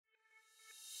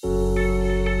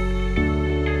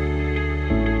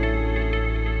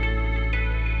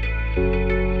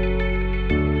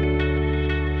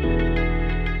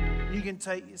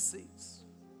take your seats.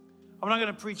 I'm not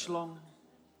going to preach long.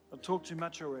 I've talked too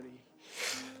much already.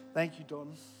 Thank you,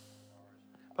 Don.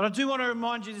 But I do want to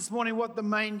remind you this morning what the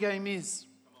main game is.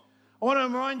 I want to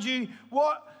remind you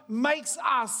what makes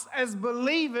us as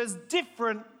believers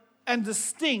different and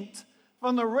distinct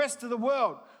from the rest of the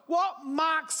world. What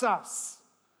marks us?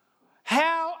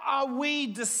 How are we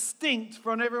distinct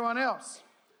from everyone else?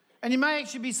 And you may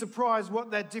actually be surprised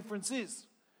what that difference is.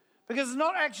 Because it's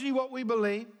not actually what we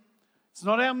believe. It's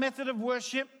not our method of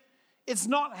worship. It's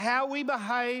not how we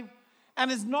behave.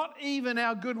 And it's not even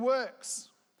our good works.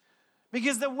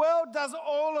 Because the world does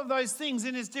all of those things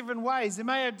in its different ways. They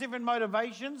may have different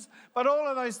motivations, but all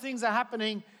of those things are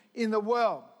happening in the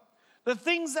world. The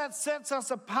things that sets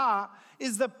us apart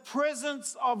is the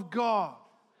presence of God.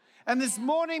 And this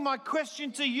morning, my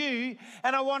question to you,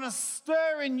 and I want to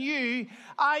stir in you,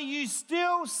 are you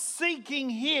still seeking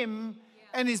Him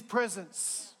and His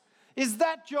presence? Is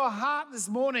that your heart this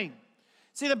morning?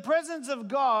 See, the presence of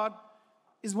God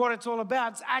is what it's all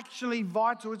about. It's actually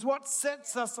vital. It's what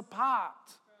sets us apart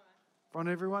from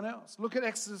everyone else. Look at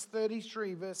Exodus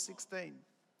 33, verse 16.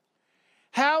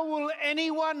 How will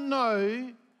anyone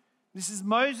know, this is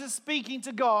Moses speaking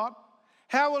to God,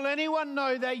 how will anyone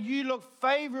know that you look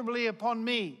favorably upon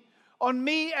me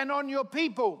and on your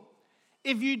people,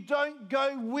 if you don't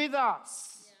go with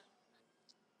us?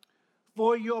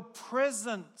 For your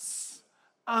presence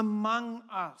among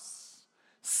us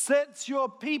sets your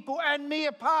people and me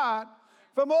apart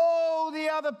from all the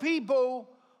other people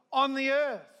on the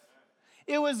earth.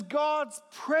 It was God's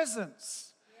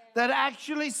presence that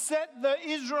actually set the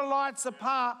Israelites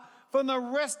apart from the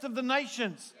rest of the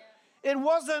nations. It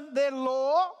wasn't their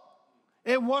law.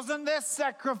 It wasn't their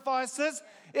sacrifices.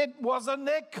 It wasn't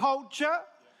their culture.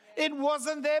 It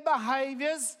wasn't their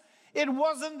behaviors. It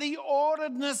wasn't the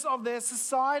orderedness of their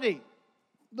society.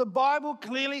 The Bible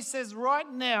clearly says right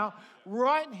now,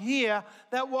 right here,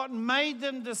 that what made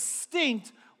them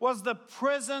distinct was the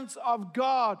presence of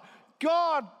God.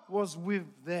 God was with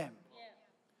them.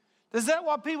 Is that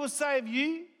what people say of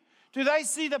you? Do they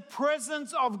see the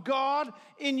presence of God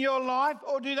in your life,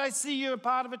 or do they see you a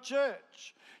part of a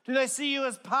church? Do they see you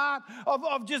as part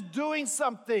of just doing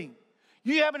something?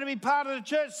 You happen to be part of the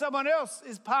church, someone else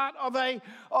is part of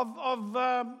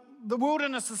the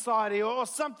Wilderness Society or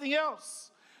something else.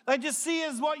 They just see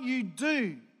as what you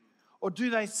do. Or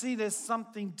do they see there's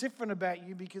something different about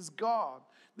you because God,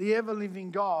 the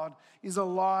ever-living God, is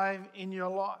alive in your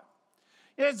life?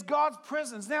 It's God's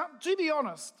presence. Now, to be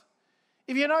honest,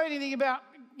 if you know anything about,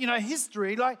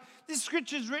 history, like this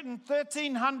scripture is written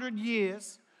 1,300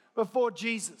 years before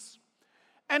Jesus.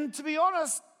 And to be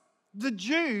honest, the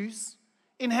Jews,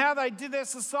 in how they did their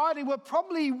society, were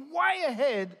probably way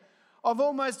ahead of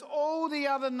almost all the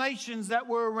other nations that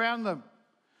were around them.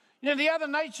 The other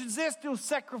nations, they're still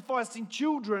sacrificing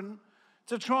children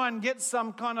to try and get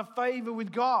some kind of favor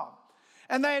with God.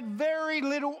 And they had very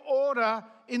little order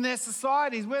in their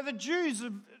societies, where the Jews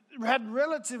had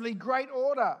relatively great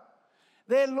order.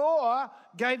 Their law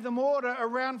gave them order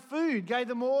around food, gave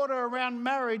them order around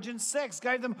marriage and sex,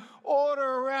 gave them order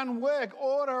around work,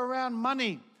 order around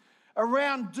money,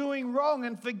 around doing wrong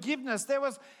and forgiveness. There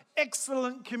was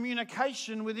excellent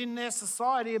communication within their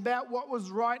society about what was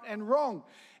right and wrong.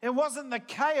 It wasn't the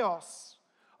chaos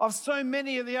of so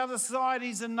many of the other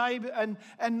societies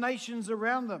and nations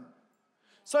around them.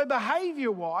 So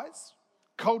behavior-wise,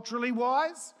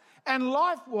 culturally-wise, and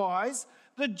life-wise,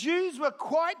 the Jews were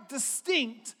quite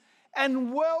distinct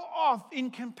and well off in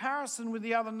comparison with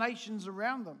the other nations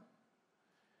around them.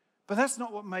 But that's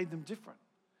not what made them different.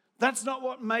 That's not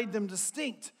what made them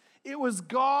distinct. It was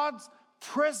God's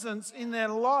presence in their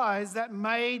lives that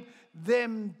made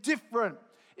them different.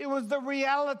 It was the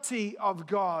reality of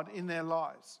God in their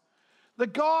lives. The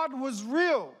God was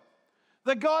real.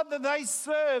 The God that they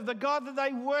served, the God that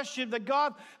they worshiped, the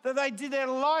God that they did their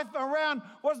life around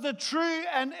was the true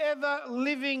and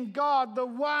ever-living God, the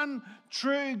one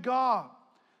true God.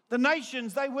 The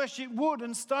nations, they worshiped wood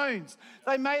and stones.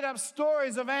 They made up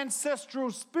stories of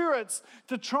ancestral spirits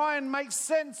to try and make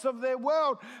sense of their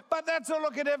world. But that's all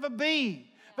it could ever be,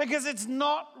 because it's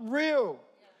not real.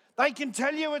 They can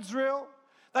tell you it's real.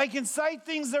 They can say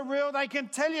things are real. They can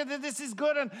tell you that this is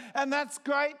good and that's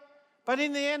great. But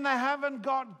in the end, they haven't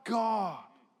got God.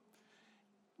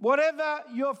 Whatever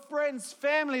your friends,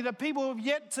 family, the people who have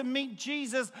yet to meet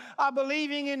Jesus are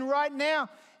believing in right now,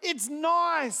 it's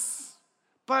nice,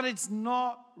 but it's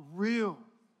not real.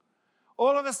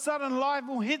 All of a sudden, life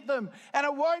will hit them, and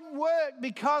it won't work,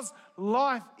 because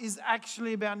life is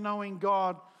actually about knowing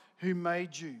God who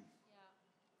made you.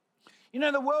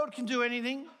 The world can do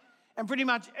anything and pretty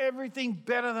much everything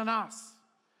better than us.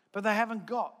 but they haven't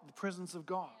got the presence of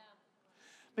God.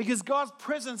 Because God's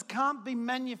presence can't be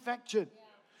manufactured.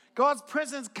 God's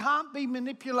presence can't be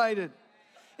manipulated.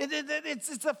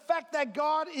 It's the fact that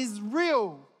God is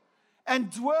real and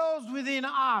dwells within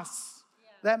us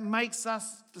that makes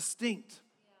us distinct.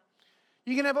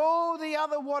 You can have all the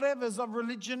other whatevers of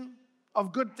religion,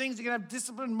 of good things. You can have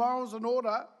discipline, morals, and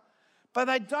order, but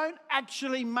they don't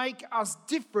actually make us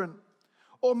different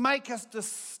or make us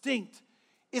distinct.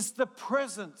 It's the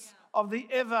presence of the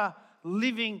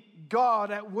ever-living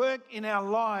God at work in our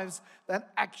lives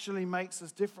that actually makes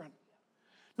us different.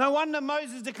 No wonder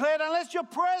Moses declared, unless your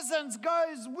presence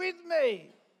goes with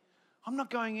me, I'm not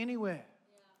going anywhere.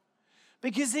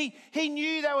 Because he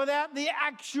knew that without the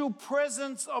actual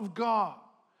presence of God,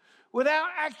 without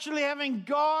actually having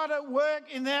God at work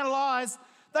in their lives,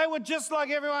 they were just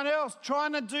like everyone else,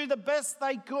 trying to do the best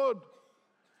they could.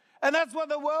 And that's what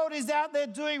the world is out there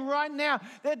doing right now.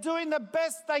 They're doing the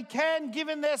best they can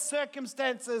given their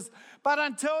circumstances. But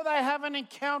until they have an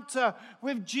encounter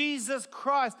with Jesus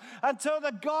Christ, until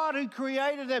the God who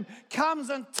created them comes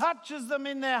and touches them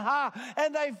in their heart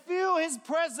and they feel his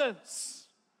presence,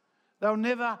 they'll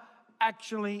never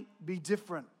actually be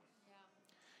different.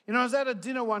 You know, I was at a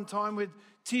dinner one time with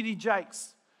T.D.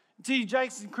 Jakes. T.D.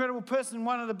 Jakes is an incredible person,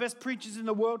 one of the best preachers in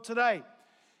the world today.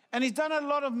 And he's done a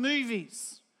lot of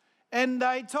movies. And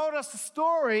he told us the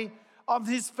story of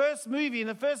his first movie. And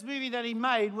the first movie that he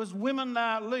made was Women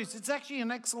That Are Loose. It's actually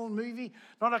an excellent movie,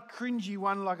 not a cringy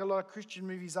one like a lot of Christian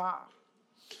movies are.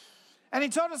 And he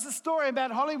told us a story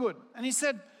about Hollywood. And he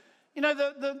said, you know,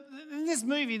 in this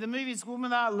movie, the movie is Women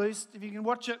That Are Loose. If you can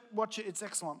watch it, it's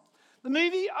excellent. The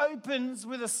movie opens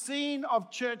with a scene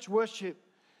of church worship.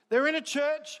 They're in a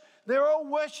church, they're all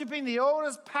worshiping, the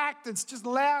altar's packed, it's just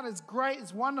loud, it's great,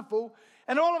 it's wonderful.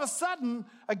 And all of a sudden,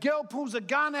 a girl pulls a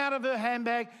gun out of her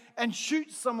handbag and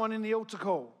shoots someone in the altar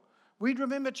call. We'd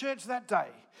remember church that day,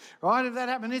 right, if that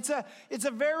happened. It's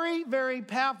a very, very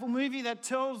powerful movie that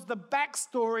tells the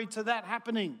backstory to that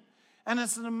happening. And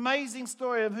it's an amazing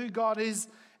story of who God is.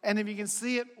 And if you can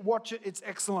see it, watch it. It's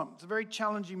excellent. It's a very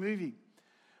challenging movie.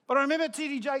 But I remember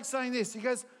T.D. Jakes saying this. He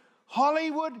goes,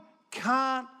 Hollywood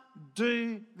can't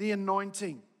do the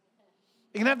anointing.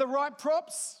 You can have the right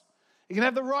props. You can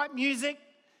have the right music.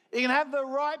 You can have the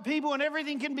right people and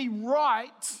everything can be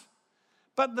right.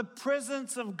 But the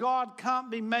presence of God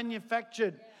can't be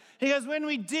manufactured. He goes, when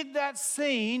we did that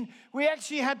scene, we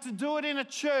actually had to do it in a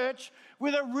church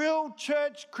with a real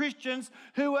church Christians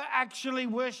who were actually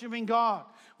worshiping God.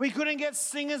 We couldn't get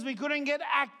singers, we couldn't get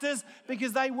actors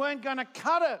because they weren't going to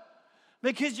cut it.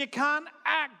 Because you can't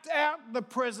act out the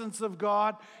presence of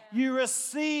God. You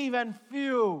receive and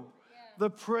feel the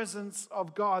presence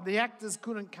of God. The actors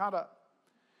couldn't cut it.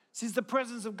 It's the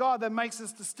presence of God that makes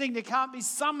us distinct. It can't be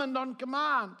summoned on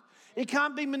command. It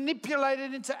can't be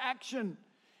manipulated into action.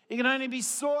 It can only be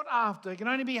sought after. It can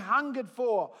only be hungered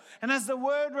for. And as the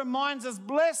word reminds us,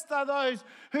 blessed are those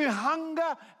who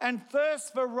hunger and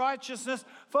thirst for righteousness,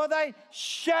 for they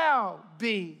shall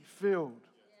be filled.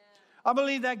 I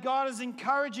believe that God is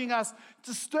encouraging us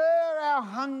to stir our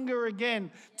hunger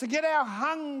again, to get our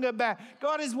hunger back.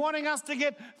 God is wanting us to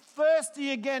get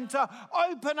thirsty again, to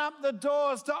open up the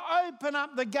doors, to open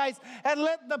up the gates, and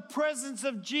let the presence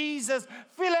of Jesus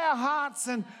fill our hearts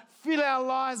and fill our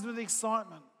lives with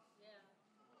excitement.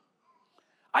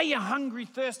 Are you hungry,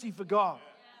 thirsty for God?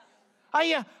 Are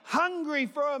you hungry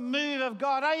for a move of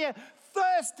God? Are you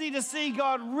thirsty to see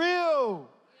God real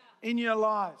in your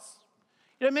lives?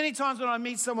 You know, many times when I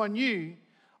meet someone new,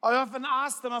 I often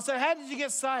ask them, I say, how did you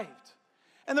get saved?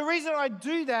 And the reason I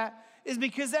do that is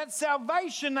because at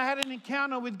salvation, they had an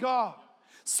encounter with God.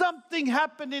 Something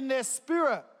happened in their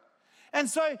spirit. And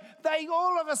so they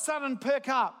all of a sudden perk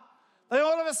up. They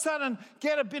all of a sudden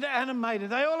get a bit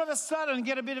animated. They all of a sudden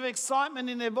get a bit of excitement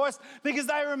in their voice because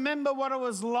they remember what it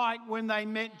was like when they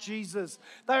met Jesus.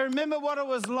 They remember what it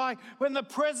was like when the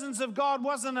presence of God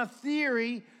wasn't a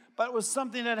theory, but it was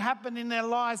something that happened in their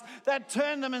lives that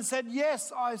turned them and said,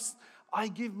 yes, I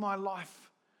give my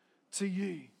life to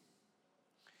you.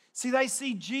 See, they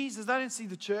see Jesus. They don't see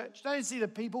the church. They don't see the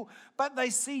people, but they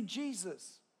see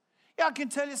Jesus. Yeah, I can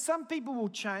tell you some people will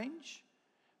change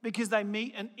because they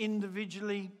meet an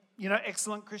individually,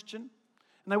 excellent Christian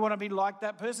and they want to be like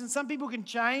that person. Some people can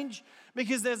change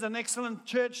because there's an excellent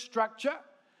church structure,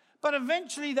 but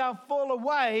eventually they'll fall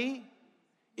away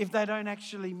if they don't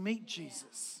actually meet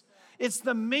Jesus. It's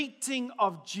the meeting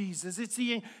of Jesus. It's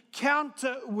the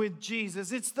encounter with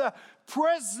Jesus. It's the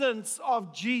presence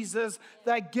of Jesus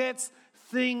that gets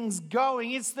things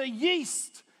going. It's the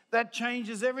yeast that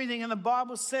changes everything. And the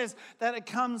Bible says that it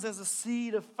comes as a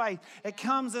seed of faith. It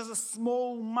comes as a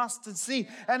small mustard seed.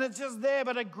 And it's just there,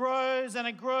 but it grows and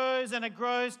it grows and it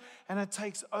grows and it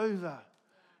takes over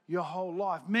your whole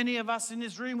life. Many of us in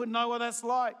this room would know what that's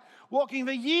like. Walking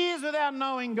for years without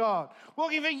knowing God.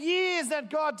 Walking for years that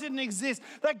God didn't exist.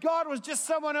 That God was just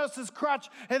someone else's crutch.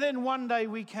 And then one day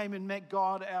we came and met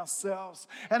God ourselves.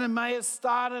 And it may have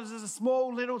started as a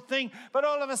small little thing, but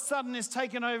all of a sudden it's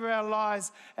taken over our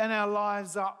lives, and our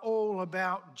lives are all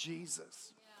about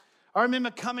Jesus. I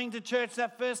remember coming to church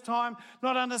that first time,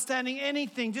 not understanding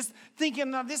anything, just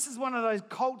thinking, now this is one of those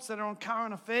cults that are on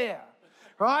Current Affair.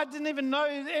 Right? Didn't even know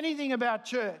anything about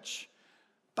church.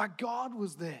 But God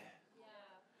was there.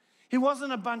 He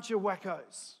wasn't a bunch of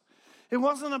wackos. It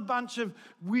wasn't a bunch of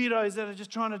weirdos that are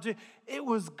just trying to do. It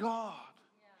was God.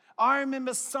 I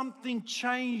remember something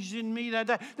changed in me that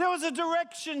day. There was a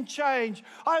direction change.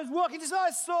 I was walking this way,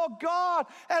 I saw God,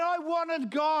 and I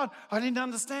wanted God. I didn't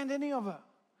understand any of it.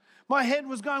 My head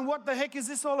was going, what the heck is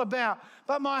this all about?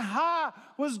 But my heart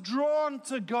was drawn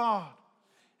to God.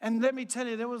 And let me tell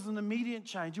you, there was an immediate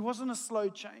change. It wasn't a slow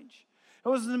change. It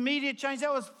was an immediate change.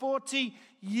 That was 40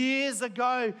 years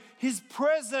ago. His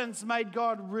presence made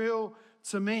God real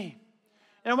to me.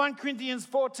 And 1 Corinthians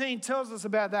 14 tells us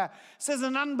about that. It says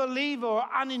an unbeliever or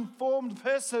uninformed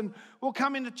person will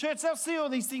come into church. They'll see all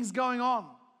these things going on.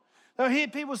 They'll hear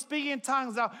people speaking in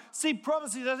tongues. They'll see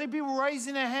prophecies. They'll see people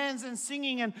raising their hands and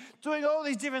singing and doing all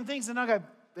these different things. And they'll go,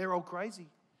 they're all crazy.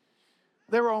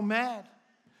 They're all mad.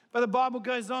 But the Bible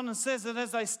goes on and says that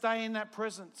as they stay in that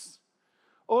presence,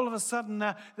 all of a sudden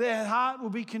their heart will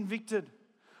be convicted.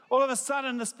 All of a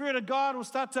sudden the Spirit of God will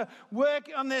start to work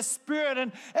on their spirit,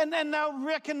 and then they'll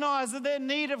recognize that they're in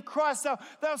need of Christ.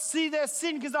 They'll see their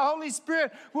sin because the Holy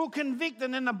Spirit will convict.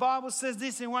 And then the Bible says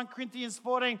this in 1 Corinthians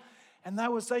 14, and they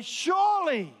will say,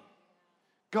 surely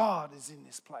God is in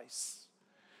this place.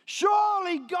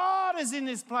 Surely God is in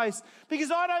this place, because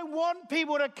I don't want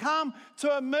people to come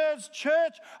to Emerge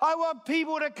Church. I want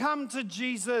people to come to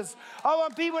Jesus. I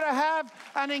want people to have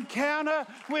an encounter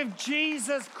with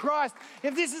Jesus Christ.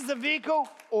 If this is the vehicle,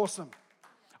 awesome.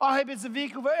 I hope it's a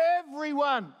vehicle for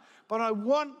everyone. But I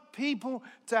want people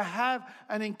to have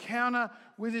an encounter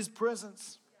with His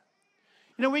presence.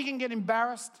 You know, we can get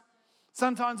embarrassed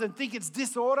sometimes and think it's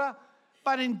disorder,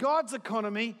 but in God's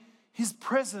economy, His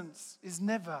presence is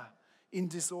never in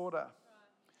disorder.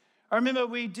 I remember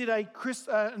we did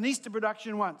an Easter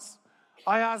production once.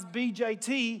 I asked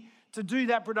BJT to do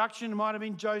that production. It might have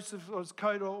been Joseph or his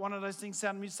coat or one of those things.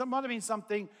 It might have been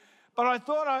something. But I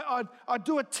thought I'd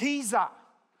do a teaser.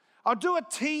 I'll do a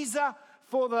teaser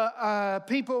for the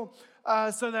people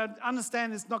so they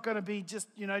understand it's not going to be just,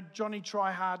 Johnny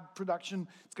Try Hard production.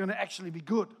 It's going to actually be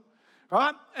good,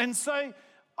 right? And so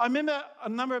I remember a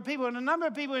number of people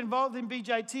involved in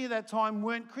BJT at that time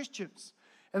weren't Christians.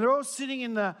 And they're all sitting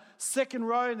in the second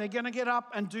row, and they're going to get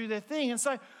up and do their thing. And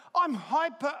so I'm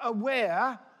hyper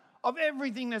aware of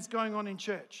everything that's going on in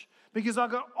church, because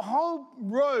I've got a whole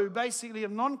row basically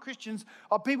of non-Christians,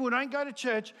 of people who don't go to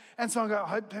church. And so I go,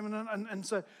 hope, and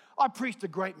so I preached a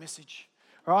great message,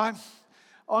 right,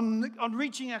 on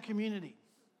reaching our community.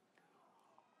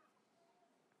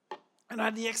 And I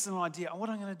had the excellent idea. What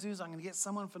I'm going to do is I'm going to get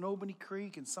someone from Albany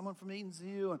Creek and someone from Eaton's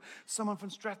Hill and someone from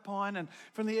Strathpine and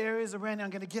from the areas around. I'm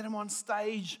going to get them on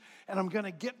stage, and I'm going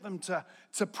to get them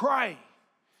to pray.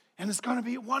 And it's going to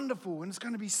be wonderful, and it's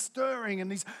going to be stirring, and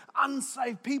these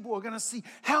unsaved people are going to see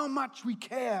how much we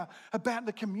care about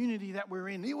the community that we're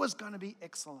in. It was going to be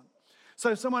excellent.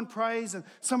 So someone prays and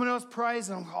someone else prays,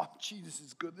 and I'm like, oh, gee, this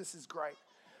is good. This is great.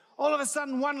 All of a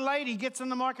sudden, one lady gets on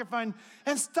the microphone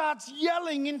and starts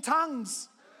yelling in tongues.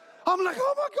 I'm like,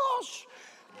 oh my gosh,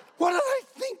 what are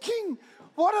they thinking?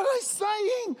 What are they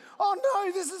saying? Oh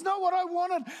no, this is not what I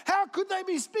wanted. How could they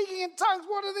be speaking in tongues?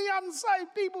 What are the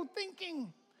unsaved people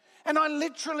thinking? And I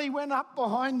literally went up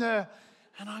behind her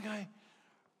and I go,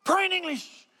 pray in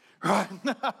English. Right,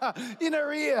 in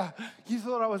her ear. You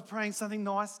thought I was praying something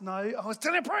nice? No, I was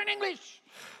telling her, pray in English.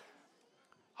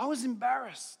 I was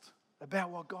embarrassed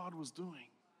about what God was doing.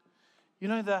 You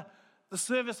know, the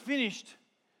service finished,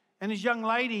 and this young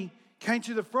lady came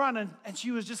to the front, and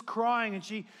she was just crying, and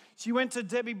she went to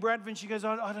Debbie Bradford, and she goes,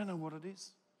 I don't know what it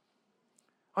is.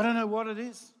 I don't know what it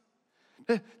is.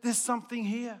 There's something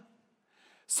here.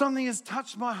 Something has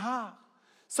touched my heart.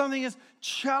 Something has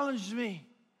challenged me.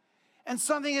 And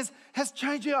something has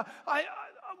changed me.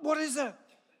 What is it?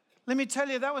 Let me tell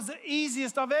you, that was the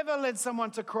easiest I've ever led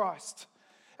someone to Christ.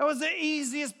 It was the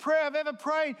easiest prayer I've ever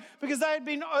prayed, because they had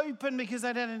been open, because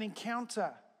they'd had an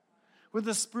encounter with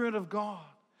the Spirit of God.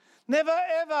 Never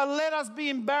ever let us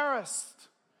be embarrassed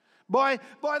by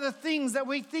the things that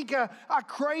we think are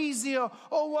crazy or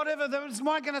whatever that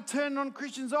might going to turn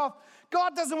non-Christians off.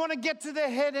 God doesn't want to get to their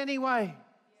head anyway.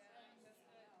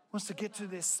 He wants to get to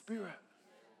their spirit.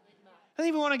 He doesn't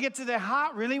even want to get to their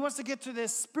heart, really. He wants to get to their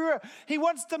spirit. He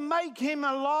wants to make him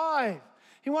alive.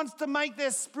 He wants to make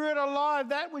their spirit alive.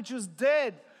 That which was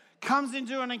dead comes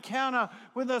into an encounter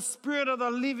with the Spirit of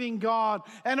the living God.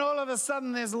 And all of a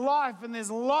sudden there's life and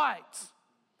there's light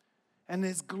and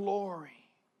there's glory.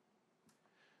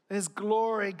 There's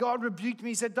glory. God rebuked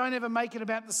me. He said, don't ever make it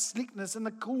about the slickness and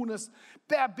the coolness,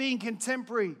 about being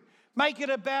contemporary. Make it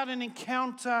about an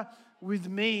encounter with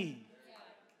me.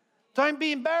 Don't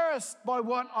be embarrassed by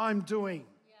what I'm doing.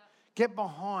 Get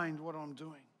behind what I'm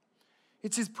doing.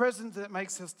 It's His presence that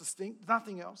makes us distinct,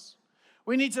 nothing else.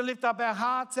 We need to lift up our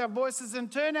hearts, our voices,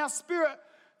 and turn our spirit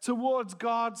towards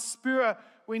God's Spirit.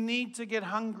 We need to get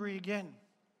hungry again.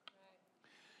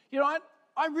 You know,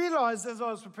 I realized as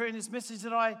I was preparing this message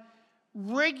that I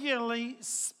regularly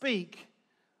speak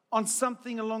on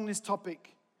something along this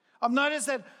topic. I've noticed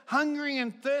that hungering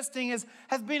and thirsting has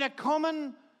been a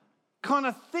common kind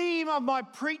of theme of my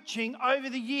preaching over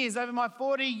the years, over my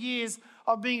 40 years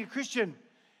of being a Christian.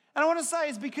 And I want to say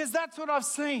it's because that's what I've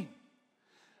seen.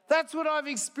 That's what I've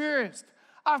experienced.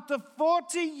 After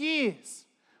 40 years,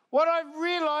 what I've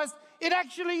realized, it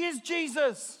actually is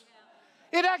Jesus.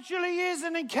 It actually is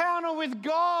an encounter with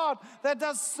God that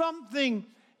does something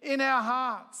in our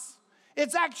hearts.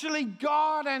 It's actually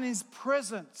God and His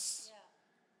presence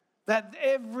that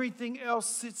everything else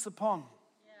sits upon.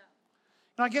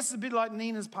 And I guess it's a bit like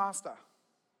Nina's pasta.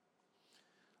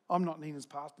 I'm not Nina's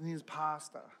pastor, Nina's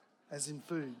pastor, as in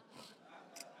food.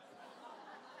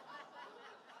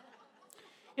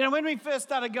 You know, when we first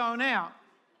started going out,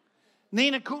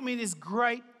 Nina cooked me this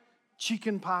great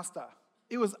chicken pasta.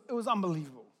 It was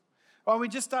unbelievable. Well, we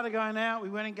just started going out. We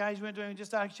weren't engaged. We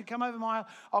just started. She come over my,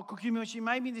 I'll cook you a meal. She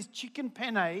made me this chicken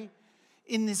penne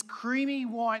in this creamy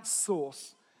white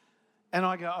sauce. And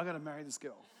I go, I got to marry this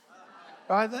girl.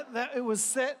 Right? It was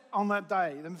set on that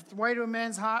day. The way to a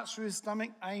man's heart through his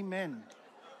stomach. Amen.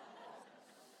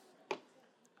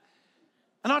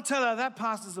 And I tell her, that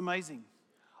pasta's amazing.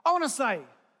 I want to say,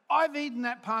 I've eaten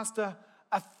that pasta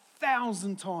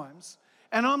 1,000 times,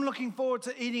 and I'm looking forward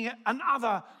to eating it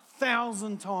another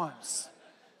 1,000 times.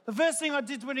 The first thing I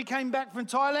did when he came back from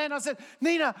Thailand, I said,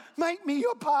 Nina, make me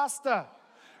your pasta.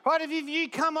 Right? If you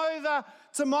come over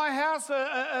to my house for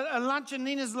a lunch, and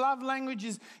Nina's love language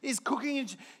is cooking,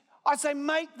 and I say,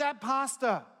 make that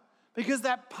pasta, because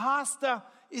that pasta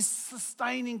is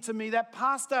sustaining to me. That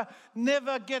pasta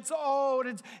never gets old.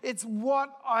 It's what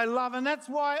I love. And that's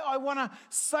why I want to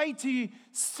say to you,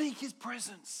 seek His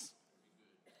presence.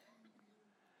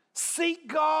 Seek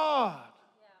God.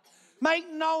 Make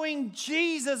knowing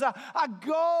Jesus a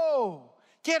goal.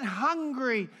 Get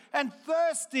hungry and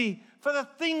thirsty for the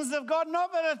things of God,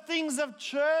 not for the things of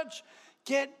church.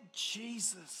 Get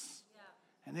Jesus.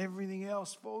 And everything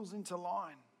else falls into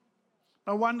line.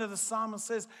 No wonder the psalmist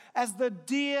says, as the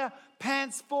deer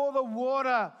pants for the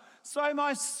water, so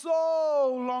my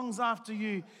soul longs after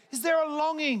you. Is there a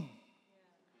longing?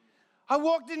 I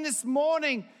walked in this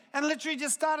morning and literally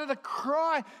just started to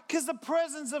cry because the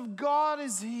presence of God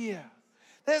is here.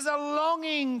 There's a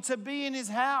longing to be in His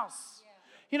house.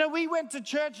 You know, we went to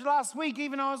church last week,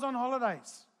 even though I was on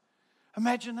holidays.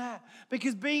 Imagine that.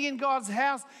 Because being in God's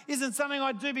house isn't something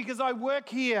I do because I work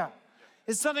here.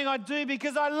 It's something I do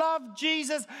because I love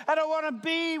Jesus and I want to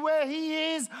be where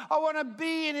He is. I want to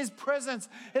be in His presence.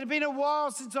 It had been a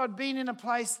while since I'd been in a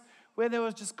place where there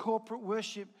was just corporate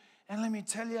worship. And let me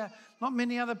tell you, not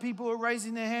many other people were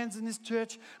raising their hands in this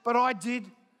church, but I did.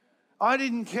 I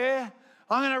didn't care.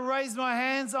 I'm going to raise my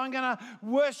hands. I'm going to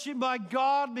worship my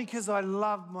God because I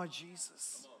love my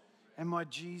Jesus. And my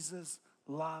Jesus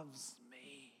loves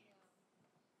me.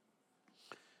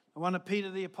 I want Peter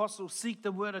the Apostle, seek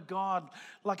the word of God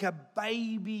like a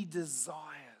baby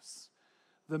desires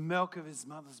the milk of his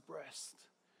mother's breast.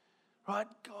 Right?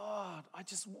 God, I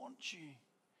just want you.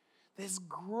 There's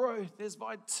growth. There's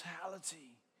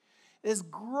vitality. There's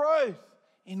growth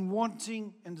in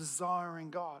wanting and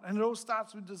desiring God. And it all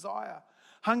starts with desire.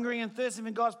 Hungering and thirsting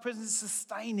in God's presence is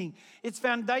sustaining. It's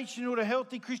foundational to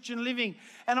healthy Christian living.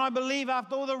 And I believe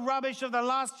after all the rubbish of the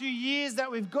last few years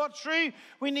that we've got through,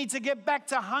 we need to get back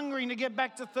to hungering, to get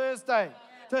back to thirsting.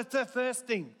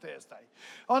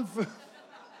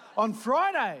 On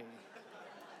Friday,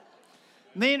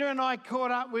 Nina and I caught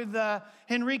up with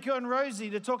Enrico and Rosie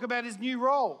to talk about his new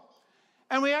role.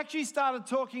 And we actually started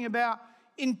talking about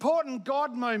important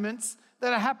God moments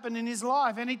that happened in his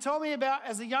life. And he told me about,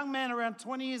 as a young man around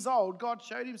 20 years old, God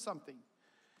showed him something.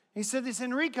 He said this,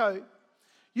 Enrico,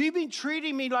 You've been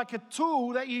treating me like a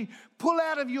tool that you pull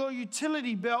out of your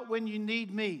utility belt when you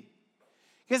need me.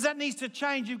 Because that needs to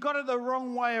change. You've got it the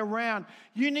wrong way around.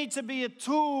 You need to be a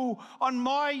tool on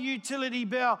my utility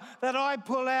belt that I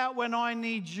pull out when I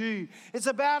need you. It's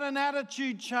about an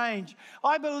attitude change.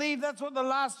 I believe that's what the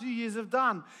last few years have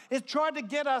done. It's tried to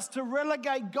get us to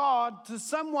relegate God to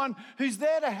someone who's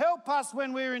there to help us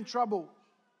when we're in trouble.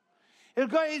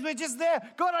 We're just there.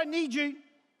 God, I need you.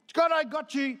 God, I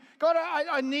got you. God,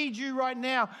 I need you right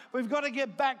now. We've got to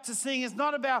get back to seeing it's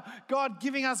not about God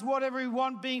giving us whatever we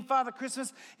want, being Father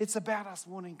Christmas. It's about us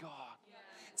wanting God. Yeah.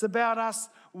 It's about us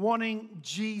wanting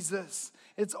Jesus.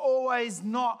 It's always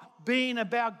not being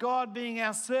about God being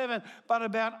our servant, but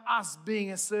about us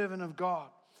being a servant of God.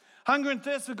 Hunger and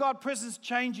thirst for God's presence,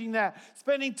 changing that.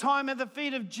 Spending time at the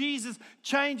feet of Jesus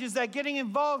changes that. Getting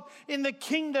involved in the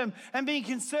kingdom and being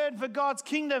concerned for God's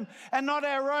kingdom and not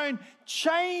our own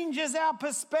changes our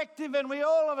perspective, and we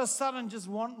all of a sudden just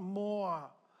want more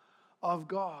of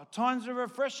God. Times of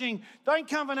refreshing don't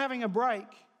come from having a break.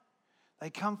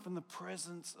 They come from the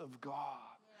presence of God.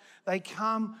 They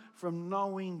come from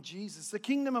knowing Jesus. The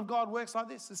kingdom of God works like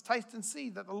this. It's taste and see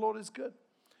that the Lord is good.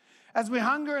 As we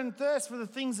hunger and thirst for the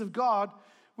things of God,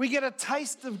 we get a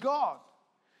taste of God.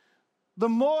 The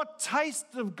more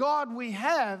taste of God we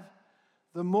have,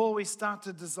 the more we start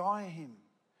to desire Him.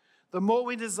 The more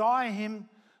we desire Him,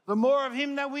 the more of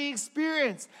Him that we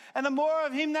experience. And the more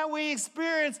of Him that we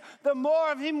experience, the more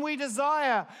of Him we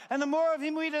desire. And the more of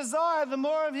Him we desire, the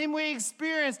more of Him we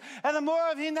experience. And the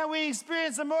more of Him that we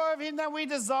experience, the more of Him that we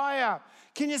desire.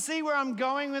 Can you see where I'm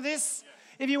going with this?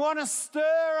 If you want to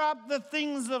stir up the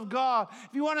things of God,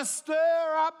 if you want to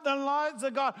stir up the lives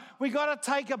of God, we got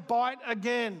to take a bite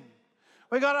again.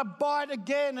 We got to bite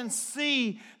again and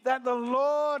see that the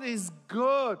Lord is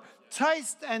good.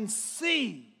 Taste and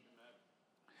see.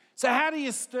 So how do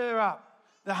you stir up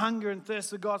the hunger and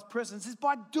thirst for God's presence? It's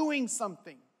by doing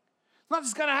something. It's not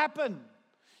just going to happen.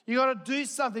 You got to do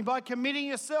something by committing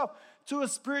yourself to a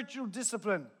spiritual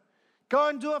discipline. Go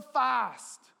and do a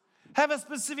fast. Have a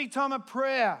specific time of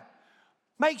prayer.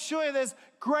 Make sure there's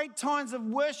great times of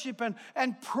worship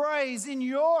and praise in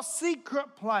your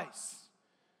secret place.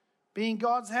 Be in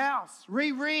God's house.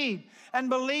 Reread and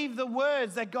believe the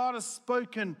words that God has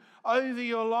spoken over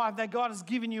your life, that God has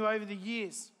given you over the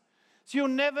years. So you'll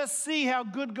never see how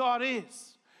good God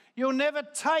is. You'll never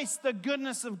taste the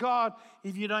goodness of God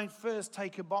if you don't first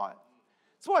take a bite.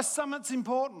 That's why Summit's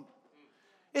important.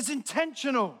 It's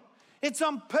intentional. It's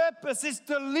on purpose. It's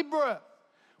deliberate.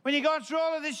 When you go through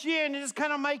all of this year and you just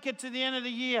cannot make it to the end of the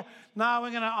year, no,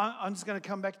 I'm just going to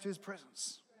come back to His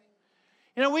presence.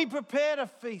 You know, we prepared a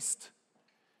feast.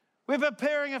 We're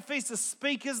preparing a feast. The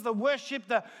speakers, the worship,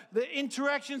 the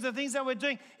interactions, the things that we're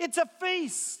doing. It's a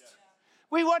feast.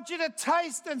 We want you to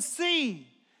taste and see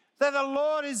that the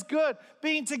Lord is good.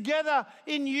 Being together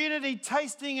in unity,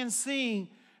 tasting and seeing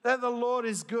that the Lord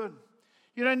is good.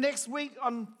 You know, next week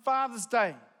on Father's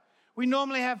Day, we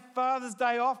normally have Father's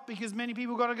Day off because many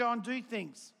people got to go and do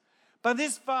things. But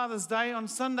this Father's Day on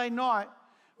Sunday night,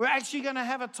 we're actually going to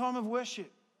have a time of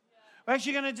worship. We're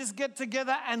actually going to just get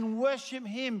together and worship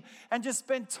Him and just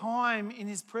spend time in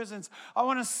His presence. I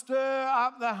want to stir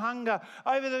up the hunger.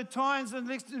 Over the times to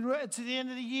the end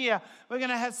of the year, we're going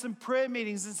to have some prayer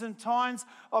meetings and some times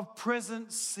of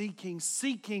present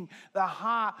seeking the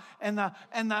heart and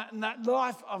the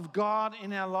life of God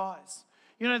in our lives.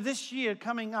 You know, this year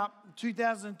coming up,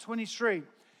 2023,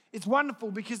 it's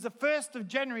wonderful because the 1st of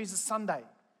January is a Sunday,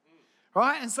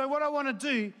 right? And so what I want to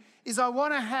do is I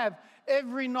want to have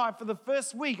every night for the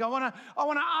first week, I want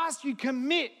to ask you,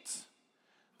 commit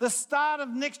the start of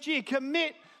next year,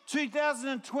 commit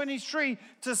 2023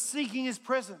 to seeking His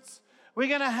presence. We're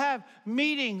going to have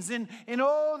meetings in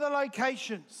all the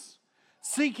locations,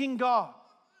 seeking God,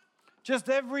 just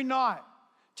every night,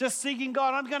 just seeking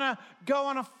God. I'm going to go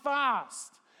on a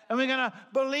fast. And we're going to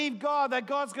believe God that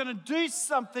God's going to do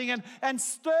something and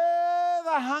stir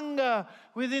the hunger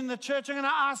within the church. I'm going to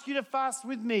ask you to fast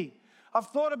with me. I've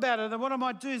thought about it, and what I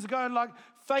might do is go on like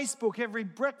Facebook every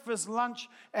breakfast, lunch,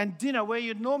 and dinner where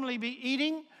you'd normally be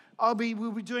eating.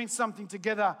 We'll be doing something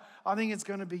together. I think it's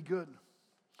going to be good.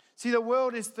 See, the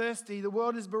world is thirsty. The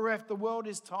world is bereft. The world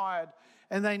is tired,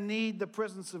 and they need the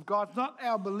presence of God. It's not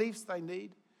our beliefs they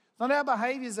need. It's not our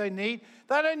behaviors they need.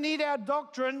 They don't need our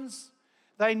doctrines.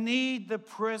 They need the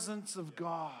presence of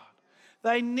God.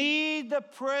 They need the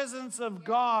presence of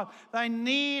God. They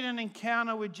need an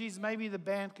encounter with Jesus. Maybe the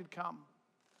band could come.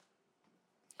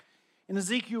 In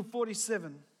Ezekiel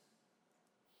 47,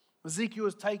 Ezekiel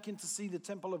is taken to see the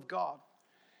temple of God.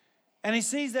 And he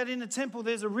sees that in the temple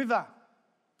there's a river.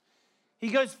 He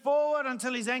goes forward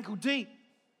until he's ankle deep.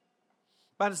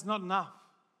 but it's not enough.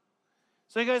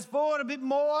 So he goes forward a bit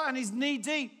more and he's knee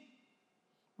deep,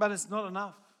 but it's not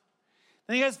enough.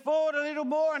 Then he goes forward a little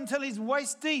more until he's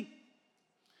waist deep,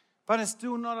 but it's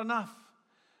still not enough.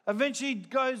 Eventually he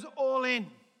goes all in.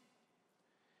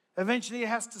 Eventually he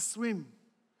has to swim.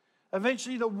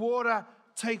 Eventually the water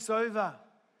takes over.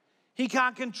 He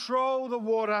can't control the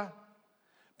water,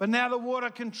 but now the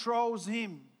water controls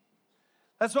him.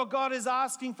 That's what God is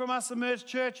asking from us, Emerge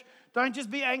Church. Don't just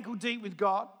be ankle deep with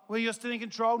God, where you're still in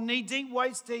control, knee deep,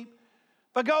 waist deep,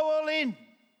 but go all in.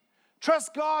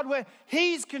 Trust God where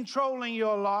He's controlling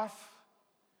your life,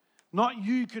 not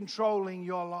you controlling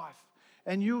your life.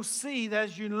 And you'll see that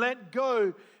as you let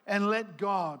go and let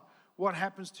God, what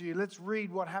happens to you. Let's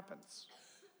read what happens.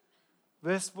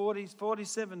 Verse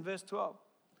 47, verse 12.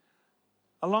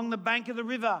 Along the bank of the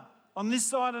river, on this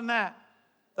side and that,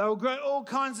 they will grow all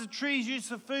kinds of trees used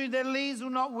for food. Their leaves will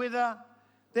not wither.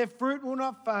 Their fruit will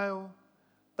not fail.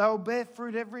 They will bear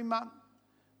fruit every month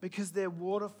because their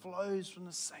water flows from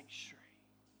the sanctuary.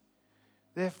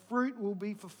 Their fruit will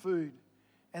be for food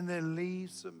and their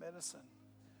leaves for medicine.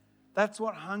 That's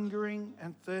what hungering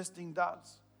and thirsting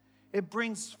does. It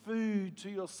brings food to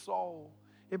your soul.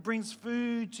 It brings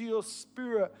food to your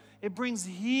spirit. It brings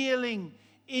healing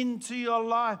into your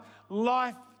life.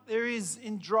 Life there is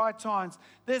in dry times.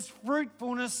 There's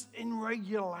fruitfulness in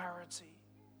regularity.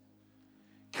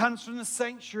 Comes from the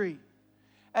sanctuary.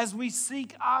 As we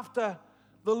seek after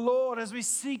the Lord, as we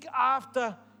seek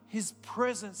after His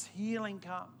presence, healing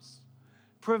comes.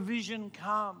 Provision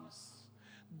comes.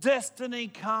 Destiny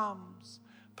comes.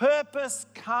 Purpose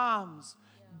comes.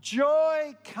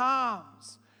 Joy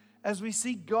comes as we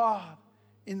seek God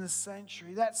in the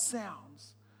sanctuary. That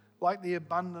sounds like the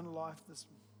abundant life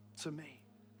to me.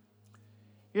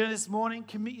 You know, this morning,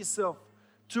 commit yourself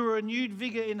to a renewed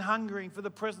vigor in hungering for the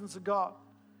presence of God.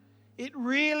 It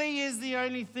really is the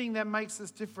only thing that makes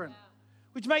us different,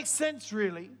 which makes sense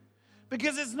really,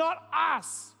 because it's not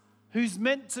us who's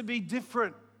meant to be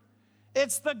different.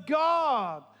 It's the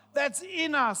God that's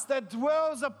in us, that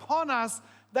dwells upon us,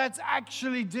 that's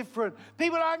actually different.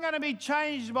 People aren't going to be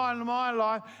changed by my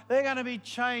life. They're going to be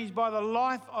changed by the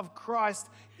life of Christ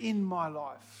in my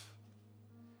life.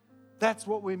 That's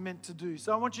what we're meant to do.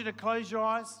 So I want you to close your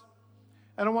eyes,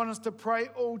 and I want us to pray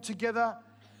all together,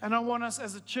 and I want us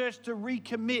as a church to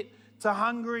recommit to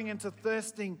hungering and to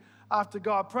thirsting after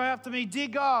God. Pray after me. Dear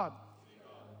God,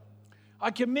 I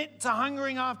commit to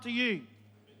hungering after you,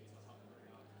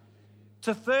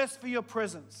 to thirst for your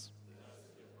presence.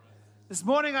 This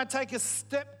morning I take a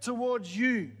step towards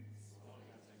you.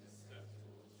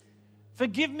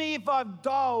 Forgive me if I've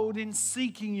dulled in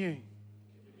seeking you.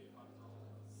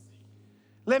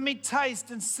 Let me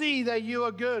taste and see that you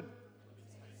are good.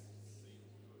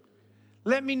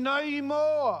 Let me know you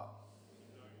more.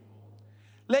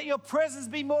 Let your presence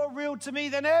be more real to me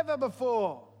than ever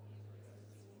before.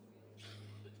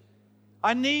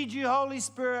 I need you, Holy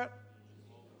Spirit.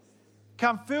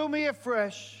 Come fill me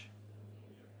afresh.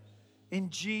 In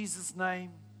Jesus'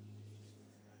 name,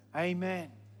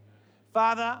 amen.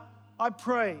 Father, I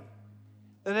pray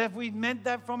that if we've meant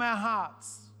that from our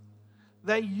hearts,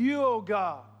 that you, oh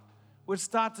God, would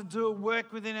start to do a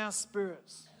work within our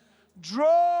spirits.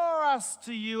 Draw us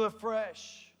to you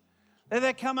afresh. Let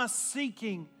there come a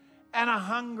seeking and a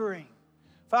hungering.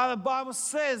 Father, the Bible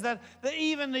says that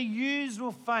even the youths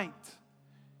will faint.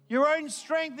 Your own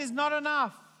strength is not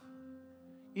enough.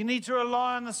 You need to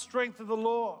rely on the strength of the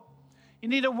Lord. You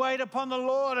need to wait upon the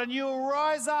Lord and you will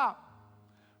rise up.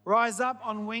 Rise up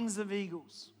on wings of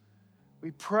eagles.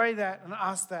 We pray that and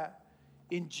ask that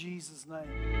in Jesus' name.